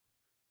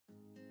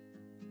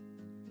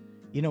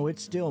You know,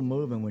 it's still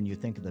moving when you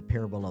think of the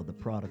parable of the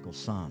prodigal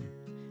son.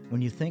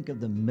 When you think of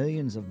the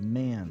millions of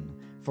men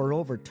for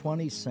over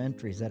 20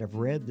 centuries that have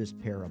read this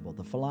parable,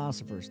 the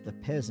philosophers, the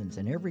peasants,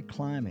 in every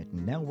climate,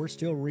 and now we're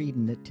still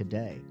reading it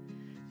today.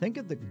 Think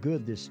of the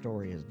good this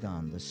story has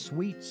done, the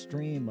sweet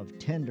stream of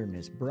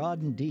tenderness,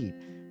 broad and deep,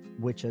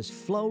 which has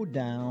flowed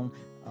down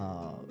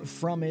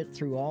from it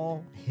through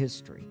all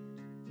history.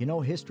 You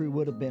know, history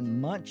would have been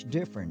much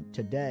different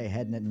today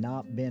hadn't it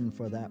not been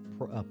for that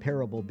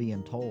parable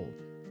being told.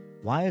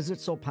 Why is it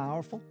so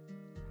powerful?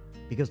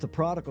 Because the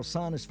prodigal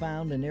son is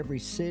found in every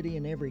city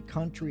and every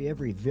country,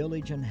 every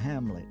village and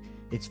hamlet.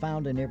 It's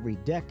found in every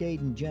decade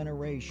and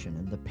generation.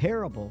 And the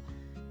parable,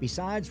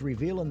 besides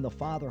revealing the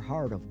father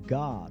heart of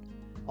God,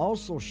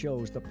 also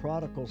shows the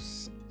prodigal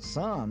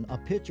son a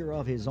picture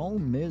of his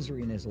own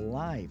misery in his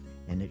life.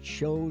 And it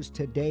shows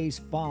today's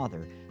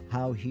father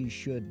how he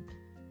should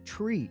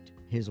treat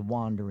his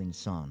wandering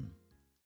son.